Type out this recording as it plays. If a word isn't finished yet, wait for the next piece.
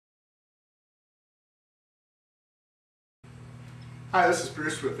Hi, this is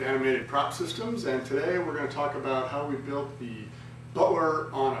Bruce with Animated Prop Systems, and today we're going to talk about how we built the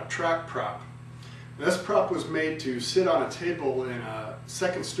Butler-on-a-track prop. And this prop was made to sit on a table in a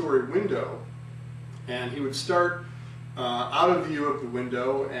second-story window, and he would start out of view of the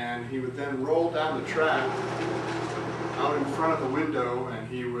window, and he would then roll down the track out in front of the window, and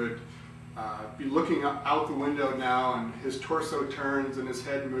he would be looking out the window now, and his torso turns and his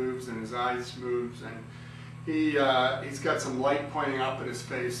head moves and his eyes moves, and he's got some light pointing up at his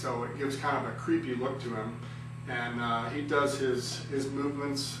face, so it gives kind of a creepy look to him. And he does his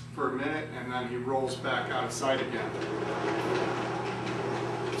movements for a minute, and then he rolls back out of sight again.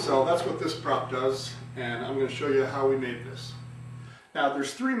 So that's what this prop does, and I'm going to show you how we made this. Now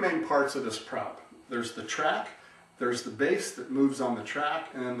there's three main parts of this prop. There's the track, there's the base that moves on the track,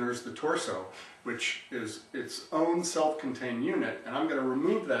 and then there's the torso, which is its own self-contained unit. And I'm going to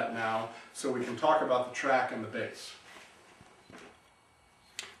remove that now so we can talk about the track and the base.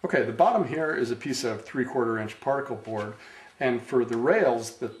 Okay, the bottom here is a piece of 3/4 inch particle board, and for the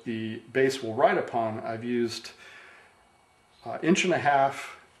rails that the base will ride upon, I've used 1.5 inch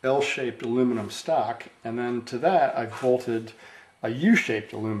L-shaped aluminum stock, and then to that I've bolted a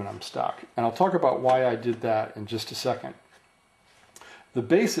U-shaped aluminum stock. And I'll talk about why I did that in just a second. The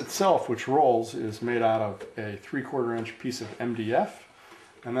base itself, which rolls, is made out of a 3/4 inch piece of MDF,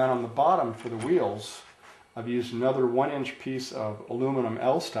 and then on the bottom for the wheels I've used another 1 inch piece of aluminum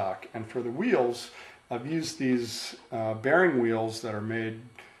L stock, and for the wheels I've used these bearing wheels that are made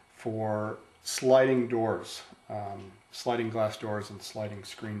for sliding doors, sliding glass doors and sliding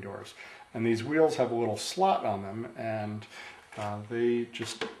screen doors. And these wheels have a little slot on them, and they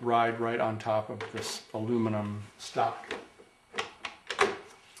just ride right on top of this aluminum stock.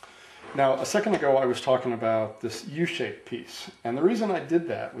 Now, a second ago I was talking about this U-shaped piece, and the reason I did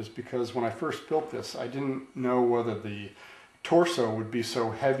that was because when I first built this, I didn't know whether the torso would be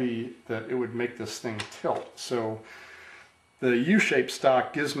so heavy that it would make this thing tilt. So the U-shaped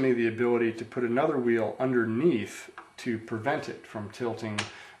stock gives me the ability to put another wheel underneath to prevent it from tilting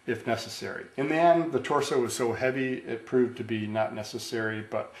if necessary. In the end, the torso was so heavy it proved to be not necessary,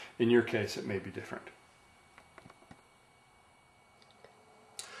 but in your case it may be different.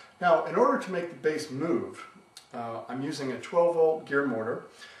 Now, in order to make the base move, I'm using a 12-volt gear motor,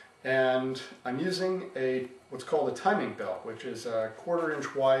 and I'm using what's called a timing belt, which is a 1/4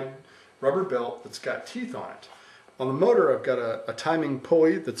 inch wide rubber belt that's got teeth on it. On the motor, I've got a timing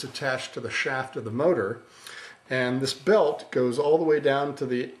pulley that's attached to the shaft of the motor, and this belt goes all the way down to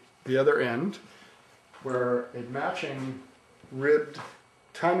the other end, where a matching ribbed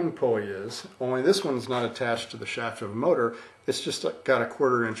timing pulley is, only this one's not attached to the shaft of a motor. It's just got a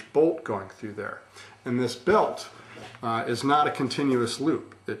 1/4 inch bolt going through there. And this belt is not a continuous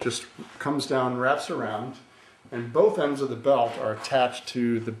loop. It just comes down, wraps around, and both ends of the belt are attached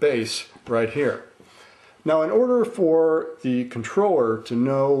to the base right here. Now, in order for the controller to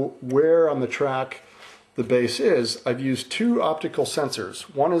know where on the track the base is, I've used two optical sensors.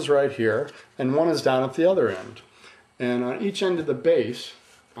 One is right here, and one is down at the other end. And on each end of the base,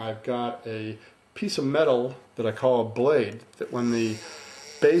 I've got a piece of metal that I call a blade, that when the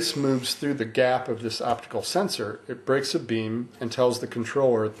base moves through the gap of this optical sensor, it breaks a beam and tells the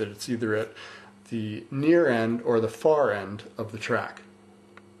controller that it's either at the near end or the far end of the track.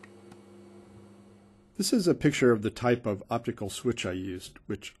 This is a picture of the type of optical switch I used,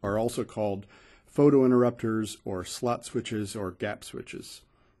 which are also called photo interrupters or slot switches or gap switches.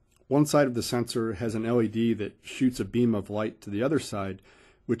 One side of the sensor has an LED that shoots a beam of light to the other side,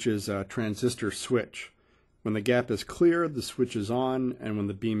 which is a transistor switch. When the gap is clear, the switch is on, and when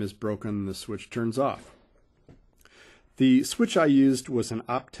the beam is broken, the switch turns off. The switch I used was an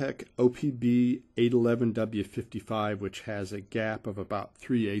Optec OPB 811W55, which has a gap of about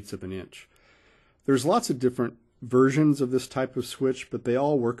 3/8 of an inch. There's lots of different versions of this type of switch, but they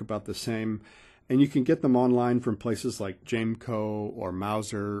all work about the same, and you can get them online from places like Jameco or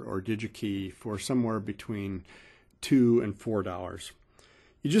Mauser or DigiKey for somewhere between $2 and $4.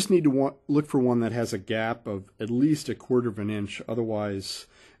 You just need to look for one that has a gap of at least 1/4 of an inch, otherwise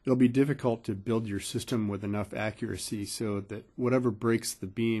it'll be difficult to build your system with enough accuracy so that whatever breaks the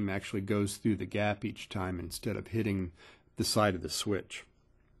beam actually goes through the gap each time instead of hitting the side of the switch.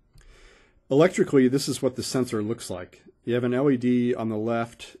 Electrically, this is what the sensor looks like. You have an LED on the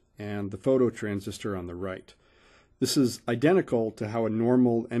left and the photo transistor on the right. This is identical to how a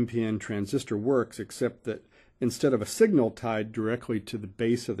normal NPN transistor works, except that instead of a signal tied directly to the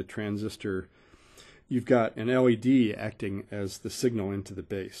base of the transistor, you've got an LED acting as the signal into the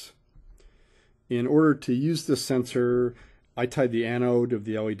base. In order to use this sensor, I tied the anode of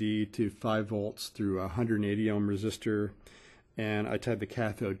the LED to 5 volts through a 180 ohm resistor, and I tied the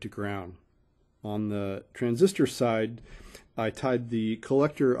cathode to ground. On the transistor side, I tied the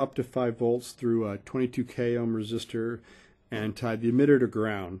collector up to 5 volts through a 22K ohm resistor and tied the emitter to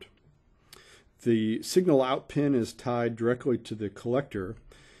ground. The signal out pin is tied directly to the collector,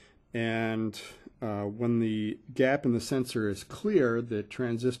 and when the gap in the sensor is clear, the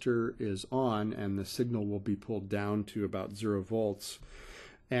transistor is on and the signal will be pulled down to about 0 volts.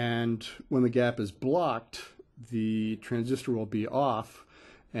 And when the gap is blocked, the transistor will be off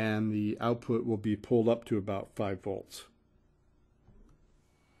and the output will be pulled up to about 5 volts.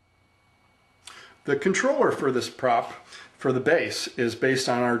 The controller for this prop, for the base, is based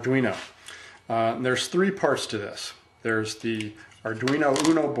on Arduino. There's 3 parts to this. There's the Arduino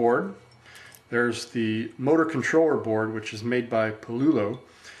Uno board, there's the motor controller board, which is made by Pololu,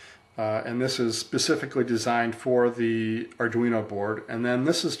 and this is specifically designed for the Arduino board, and then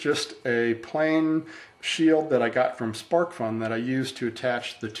this is just a plain shield that I got from SparkFun that I used to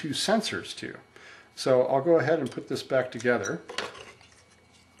attach the 2 sensors to. So I'll go ahead and put this back together.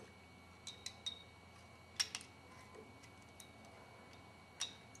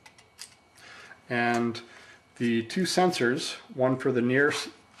 And the 2 sensors, one for the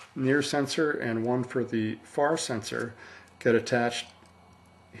near sensor and one for the far sensor, get attached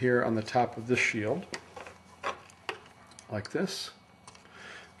here on the top of this shield, like this.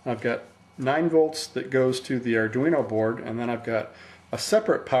 I've got 9 volts that goes to the Arduino board, and then I've got a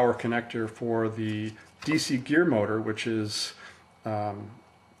separate power connector for the DC gear motor, which is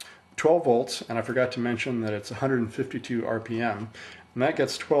 12 volts, and I forgot to mention that it's 152 RPM, and that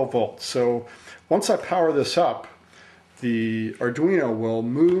gets 12 volts. So once I power this up, the Arduino will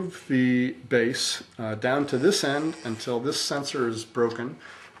move the base down to this end until this sensor is broken,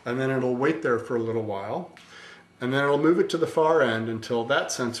 and then it'll wait there for a little while, and then it'll move it to the far end until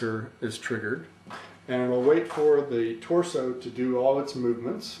that sensor is triggered, and it'll wait for the torso to do all its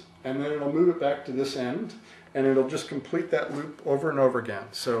movements, and then it'll move it back to this end, and it'll just complete that loop over and over again.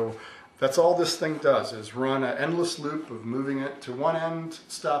 So that's all this thing does, is run an endless loop of moving it to one end,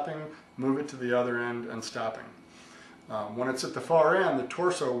 stopping, move it to the other end, and stopping. When it's at the far end, the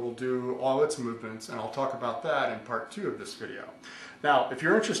torso will do all its movements, and I'll talk about that in part 2 of this video. Now, if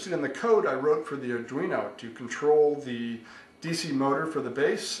you're interested in the code I wrote for the Arduino to control the DC motor for the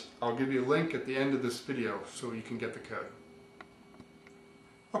base, I'll give you a link at the end of this video so you can get the code.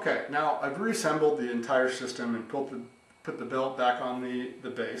 Okay, now I've reassembled the entire system and put the belt back on the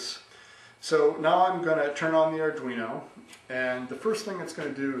base. So now I'm going to turn on the Arduino, and the first thing it's going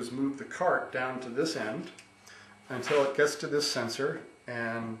to do is move the cart down to this end until it gets to this sensor,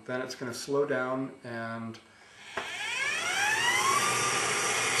 and then it's going to slow down and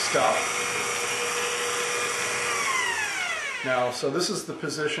stop. Now, so this is the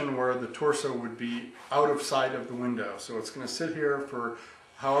position where the torso would be out of sight of the window. So it's going to sit here for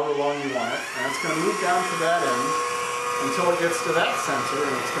however long you want it, and it's going to move down to that end until it gets to that sensor,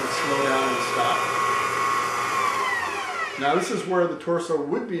 and it's going to slow down and stop. Now this is where the torso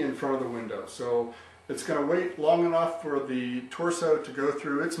would be in front of the window. So it's going to wait long enough for the torso to go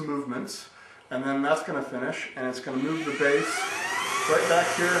through its movements, and then that's going to finish, and it's going to move the base right back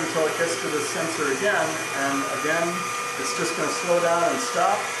here until it gets to the sensor again, and again it's just going to slow down and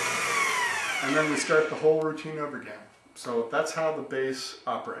stop, and then we start the whole routine over again. So that's how the base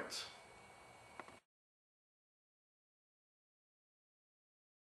operates.